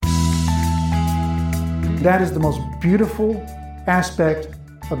that is the most beautiful aspect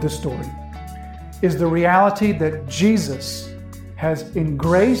of this story, is the reality that Jesus has, in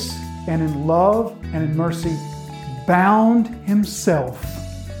grace and in love and in mercy, bound himself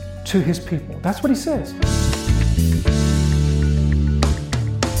to his people. That's what he says.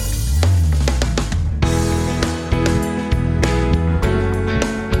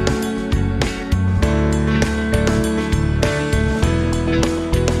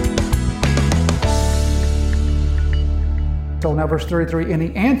 So now verse 33, and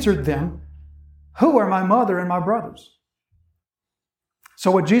he answered them, who are my mother and my brothers? So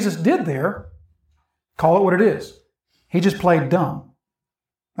what Jesus did there, call it what it is. He just played dumb.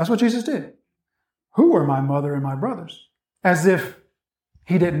 That's what Jesus did. Who are my mother and my brothers? As if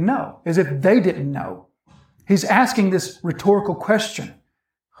he didn't know, as if they didn't know. He's asking this rhetorical question.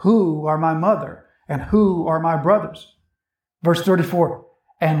 Who are my mother and who are my brothers? Verse 34,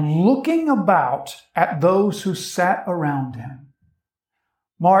 and looking about at those who sat around him.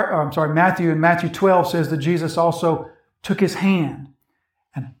 Matthew in Matthew 12 says that Jesus also took his hand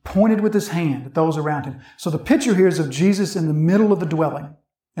and pointed with his hand at those around him. So the picture here is of Jesus in the middle of the dwelling,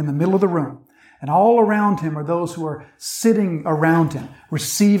 in the middle of the room. And all around him are those who are sitting around him,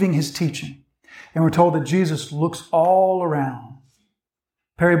 receiving his teaching. And we're told that Jesus looks all around.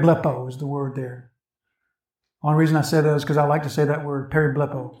 Periblepo is the word there. Only reason I say that is because I like to say that word,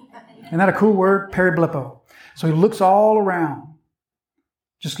 periblepo. Isn't that a cool word? Periblepo. So he looks all around.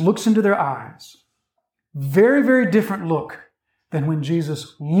 Just looks into their eyes. Very, very different look than when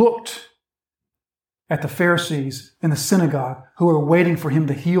Jesus looked at the Pharisees in the synagogue who were waiting for him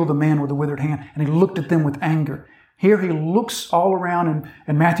to heal the man with the withered hand. And he looked at them with anger. Here he looks all around,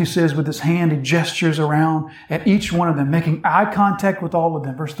 and Matthew says with his hand, he gestures around at each one of them, making eye contact with all of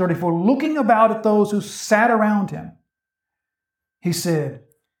them. Verse 34, looking about at those who sat around him, he said,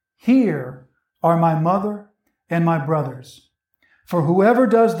 here are my mother and my brothers. For whoever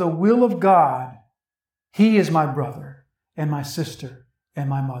does the will of God, he is my brother and my sister and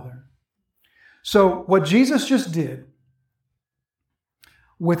my mother. So what Jesus just did,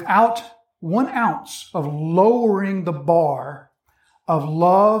 without 1 ounce of lowering the bar of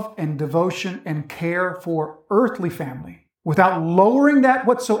love and devotion and care for earthly family, without lowering that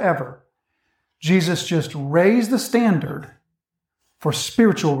whatsoever, Jesus just raised the standard for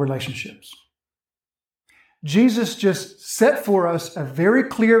spiritual relationships. Jesus just set for us a very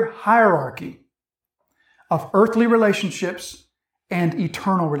clear hierarchy of earthly relationships and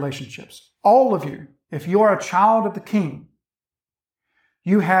eternal relationships. All of you, if you are a child of the King,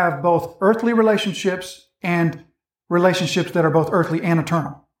 you have both earthly relationships and relationships that are both earthly and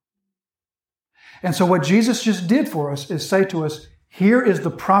eternal. And so what Jesus just did for us is say to us, here is the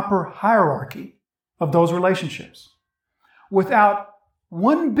proper hierarchy of those relationships. Without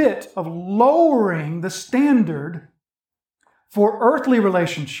one bit of lowering the standard for earthly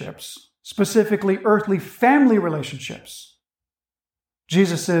relationships, specifically earthly family relationships,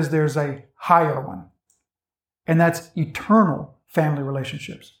 Jesus says there's a higher one, and that's eternal family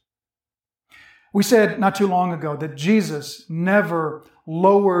relationships. We said not too long ago that Jesus never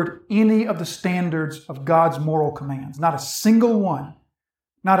lowered any of the standards of God's moral commands. Not a single one.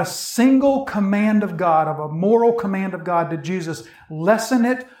 Not a single command of God, of a moral command of God, did Jesus lessen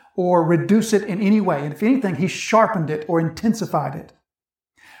it or reduce it in any way. And if anything, he sharpened it or intensified it.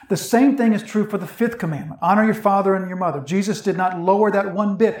 The same thing is true for the 5th commandment. Honor your father and your mother. Jesus did not lower that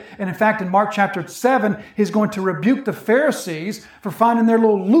one bit. And in fact, in Mark chapter 7, he's going to rebuke the Pharisees for finding their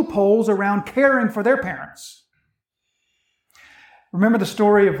little loopholes around caring for their parents. Remember the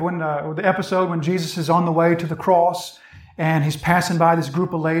story of the episode when Jesus is on the way to the cross and he's passing by this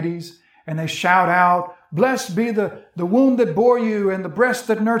group of ladies and they shout out, "Blessed be the womb that bore you and the breast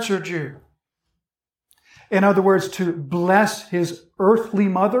that nurtured you." In other words, to bless his earthly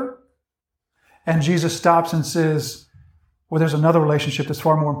mother. And Jesus stops and says, well, there's another relationship that's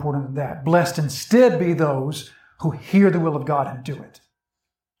far more important than that. Blessed instead be those who hear the will of God and do it.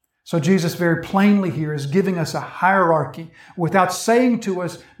 So Jesus very plainly here is giving us a hierarchy without saying to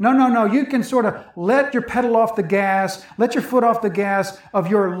us, no, you can sort of let your pedal off the gas, let your foot off the gas of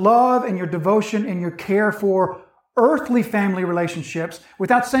your love and your devotion and your care for earthly family relationships.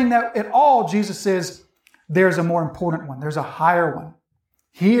 Without saying that at all, Jesus says, there's a more important one. There's a higher one.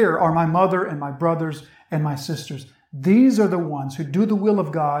 Here are my mother and my brothers and my sisters. These are the ones who do the will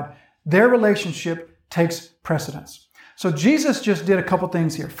of God. Their relationship takes precedence. So Jesus just did a couple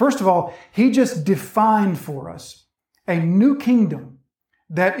things here. First of all, he just defined for us a new kingdom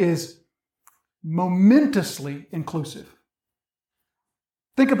that is momentously inclusive.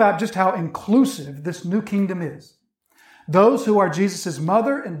 Think about just how inclusive this new kingdom is. Those who are Jesus'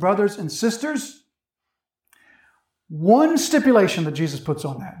 mother and brothers and sisters one stipulation that Jesus puts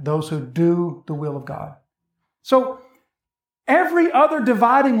on that: those who do the will of God. So every other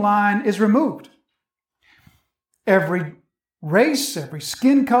dividing line is removed. Every race, every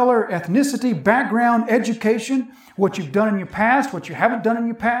skin color, ethnicity, background, education, what you've done in your past, what you haven't done in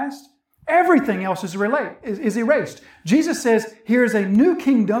your past, everything else is erased. Jesus says, here's a new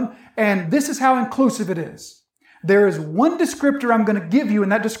kingdom, and this is how inclusive it is. There is one descriptor I'm going to give you,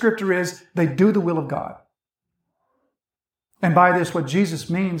 and that descriptor is they do the will of God. And by this, what Jesus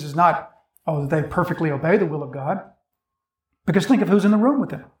means is not, oh, they perfectly obey the will of God. Because think of who's in the room with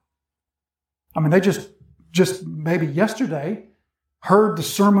them. I mean, they just maybe yesterday heard the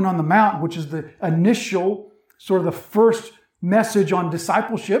Sermon on the Mount, which is the initial, sort of the first message on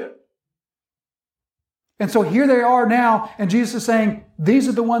discipleship. And so here they are now, and Jesus is saying, these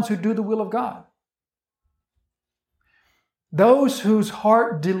are the ones who do the will of God. Those whose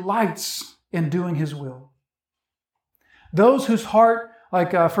heart delights in doing His will. Those whose heart,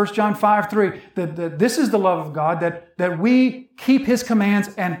 like 1 John 5:3, that this is the love of God, that we keep His commands,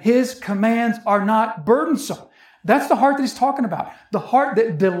 and His commands are not burdensome. That's the heart that He's talking about. The heart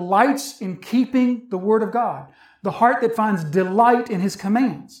that delights in keeping the Word of God. The heart that finds delight in His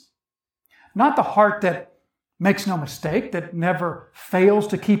commands. Not the heart that makes no mistake, that never fails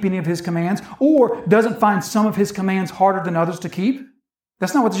to keep any of His commands, or doesn't find some of His commands harder than others to keep.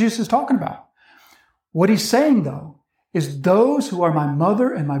 That's not what Jesus is talking about. What He's saying, though, is those who are my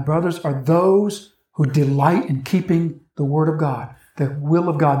mother and my brothers are those who delight in keeping the Word of God, the will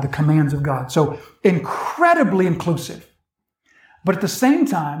of God, the commands of God. So incredibly inclusive. But at the same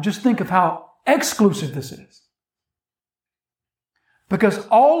time, just think of how exclusive this is. Because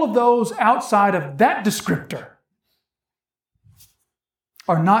all of those outside of that descriptor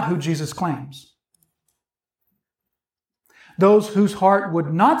are not who Jesus claims. Those whose heart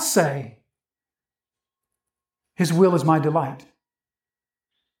would not say, His will is my delight,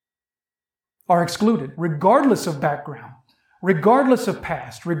 are excluded, regardless of background, regardless of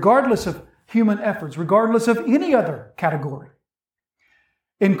past, regardless of human efforts, regardless of any other category.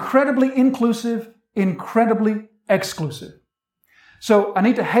 Incredibly inclusive, incredibly exclusive. So I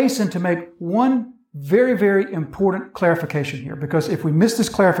need to hasten to make one very, very important clarification here, because if we miss this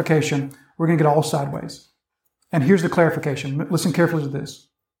clarification, we're going to get all sideways. And here's the clarification. Listen carefully to this.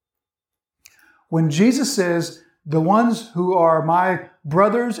 When Jesus says, the ones who are my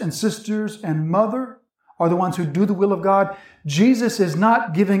brothers and sisters and mother are the ones who do the will of God, Jesus is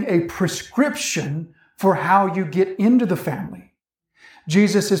not giving a prescription for how you get into the family.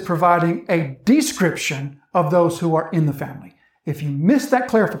 Jesus is providing a description of those who are in the family. If you miss that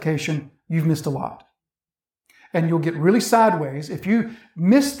clarification, you've missed a lot. And you'll get really sideways. If you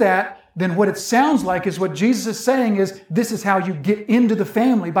miss that, then what it sounds like is what Jesus is saying is this is how you get into the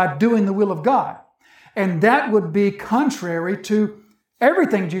family, by doing the will of God. And that would be contrary to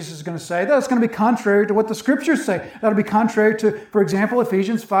everything Jesus is going to say. That's going to be contrary to what the Scriptures say. That'll be contrary to, for example,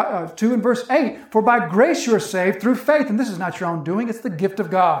 Ephesians 2 and verse 8. For by grace you are saved through faith. And this is not your own doing. It's the gift of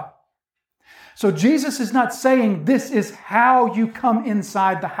God. So Jesus is not saying this is how you come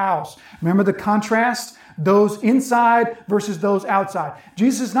inside the house. Remember the contrast? Those inside versus those outside.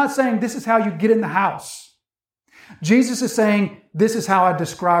 Jesus is not saying this is how you get in the house. Jesus is saying this is how I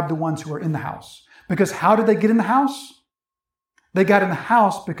describe the ones who are in the house. Because how did they get in the house? They got in the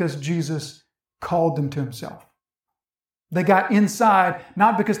house because Jesus called them to Himself. They got inside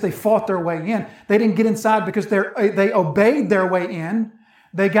not because they fought their way in. They didn't get inside because they obeyed their way in.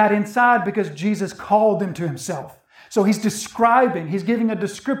 They got inside because Jesus called them to Himself. So He's giving a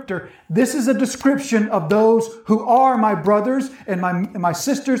descriptor. This is a description of those who are my brothers and my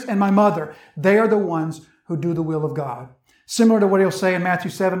sisters and my mother. They are the ones who do the will of God. Similar to what He'll say in Matthew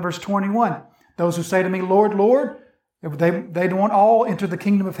 7, verse 21. Those who say to me, Lord, Lord, they don't all enter the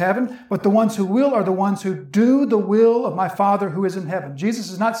kingdom of heaven, but the ones who will are the ones who do the will of my Father who is in heaven. Jesus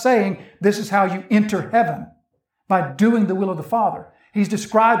is not saying this is how you enter heaven, by doing the will of the Father. He's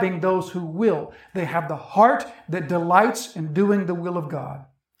describing those who will. They have the heart that delights in doing the will of God.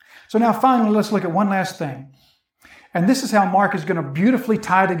 So now finally, let's look at one last thing. And this is how Mark is going to beautifully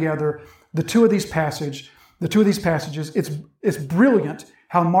tie together the two of these passages. It's brilliant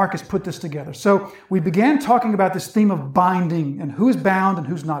how Mark has put this together. So we began talking about this theme of binding and who's bound and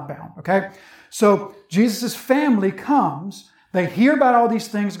who's not bound. Okay? So Jesus' family comes, they hear about all these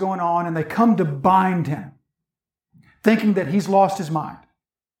things going on, and they come to bind Him, thinking that He's lost his mind.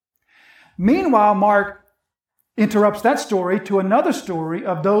 Meanwhile, Mark interrupts that story to another story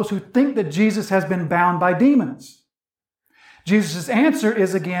of those who think that Jesus has been bound by demons. Jesus' answer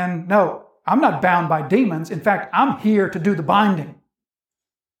is again, no, I'm not bound by demons. In fact, I'm here to do the binding.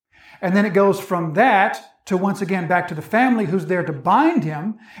 And then it goes from that to, once again, back to the family who's there to bind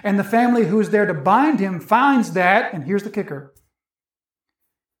him. And the family who is there to bind him finds that, and here's the kicker,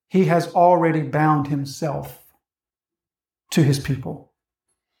 he has already bound himself to his people.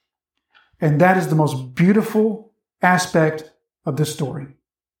 And that is the most beautiful aspect of this story,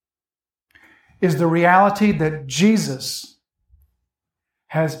 is the reality that Jesus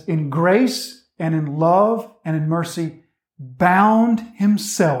has, in grace and in love and in mercy, bound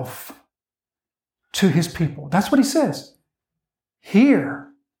himself to his people. That's what he says. Here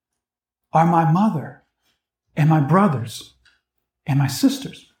are my mother and my brothers and my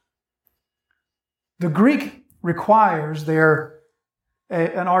sisters. The Greek requires there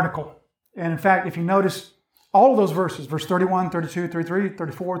an article. And in fact, if you notice, all of those verses, verse 31, 32, 33,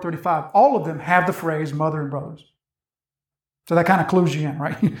 34, 35, all of them have the phrase mother and brothers. So that kind of clues you in,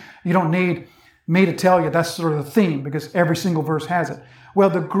 right? You don't need me to tell you that's sort of the theme, because every single verse has it. Well,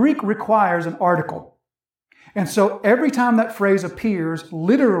 the Greek requires an article. And so every time that phrase appears,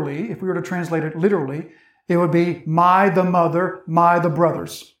 literally, if we were to translate it literally, it would be my the mother, my the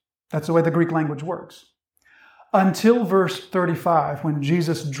brothers. That's the way the Greek language works. Until verse 35, when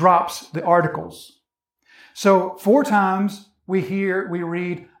Jesus drops the articles. So 4 times we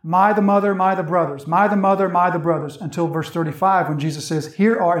read, my the mother, my the brothers, my the mother, my the brothers, until verse 35, when Jesus says,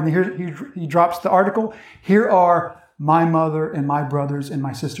 here are, and here he drops the article, here are my mother and my brothers and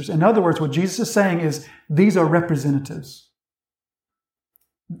my sisters. In other words, what Jesus is saying is, these are representatives.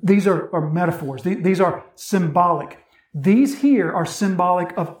 These are metaphors. These are symbolic. These here are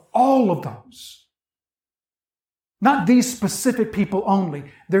symbolic of all of those. Not these specific people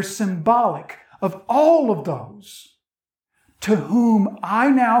only. They're symbolic of all of those to whom I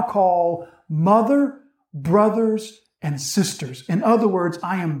now call mother, brothers, and sisters. In other words,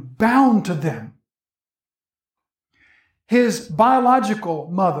 I am bound to them. His biological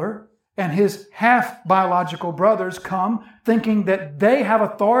mother and his half-biological brothers come thinking that they have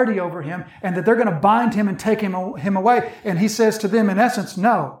authority over him and that they're going to bind him and take him away. And he says to them, in essence,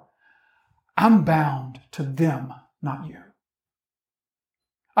 no, I'm bound to them, not you.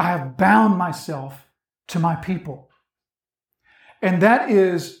 I have bound myself to my people. And that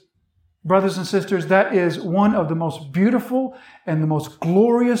is, brothers and sisters, that is one of the most beautiful and the most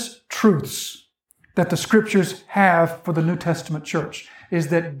glorious truths that the Scriptures have for the New Testament church, is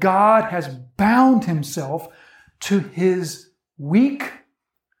that God has bound himself to his weak,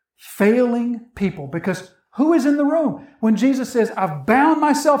 failing people. Because who is in the room? When Jesus says, I've bound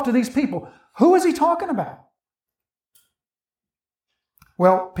myself to these people, who is he talking about?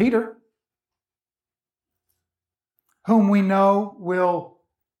 Well, Peter, whom we know will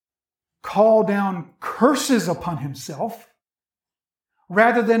call down curses upon himself,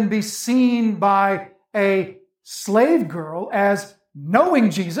 rather than be seen by a slave girl as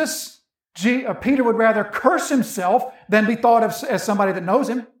knowing Jesus. Peter would rather curse himself than be thought of as somebody that knows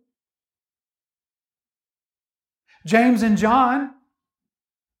him. James and John,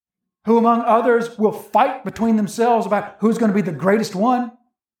 who among others will fight between themselves about who's going to be the greatest one.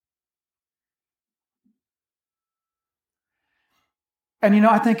 And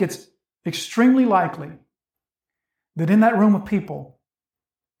I think it's extremely likely that in that room of people,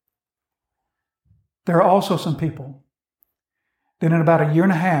 there are also some people that in about 1.5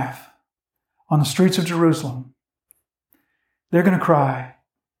 years on the streets of Jerusalem, they're going to cry,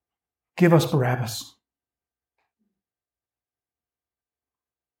 give us Barabbas.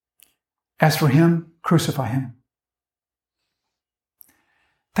 As for him, crucify him.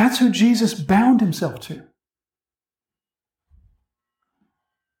 That's who Jesus bound himself to.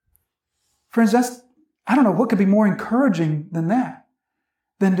 Friends, I don't know what could be more encouraging than that.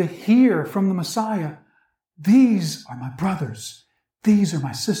 Than to hear from the Messiah, these are my brothers, these are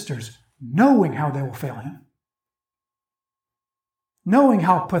my sisters, knowing how they will fail him. Knowing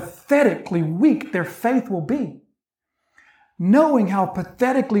how pathetically weak their faith will be. Knowing how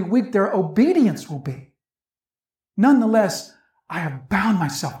pathetically weak their obedience will be. Nonetheless, I have bound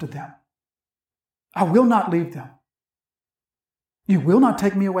myself to them. I will not leave them. You will not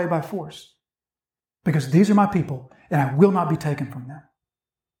take me away by force, because these are my people, and I will not be taken from them.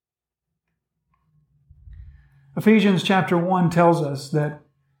 Ephesians chapter 1 tells us that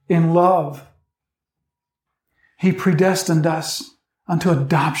in love, he predestined us unto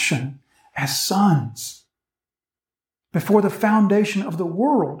adoption as sons. Before the foundation of the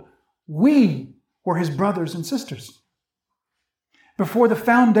world, we were his brothers and sisters. Before the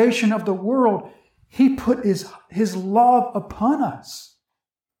foundation of the world, he put his love upon us,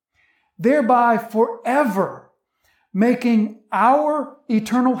 thereby forever making our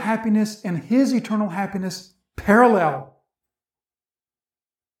eternal happiness and his eternal happiness parallel.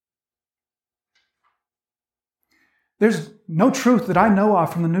 There's no truth that I know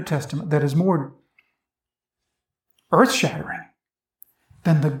of from the New Testament that is more earth-shattering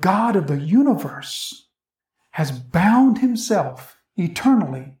than the God of the universe has bound himself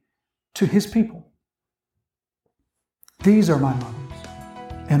eternally to his people. These are my mothers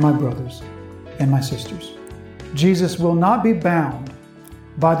and my brothers and my sisters. Jesus will not be bound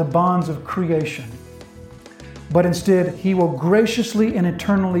by the bonds of creation, but instead he will graciously and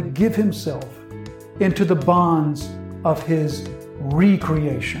eternally give himself into the bonds of his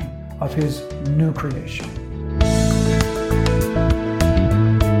recreation, of his new creation.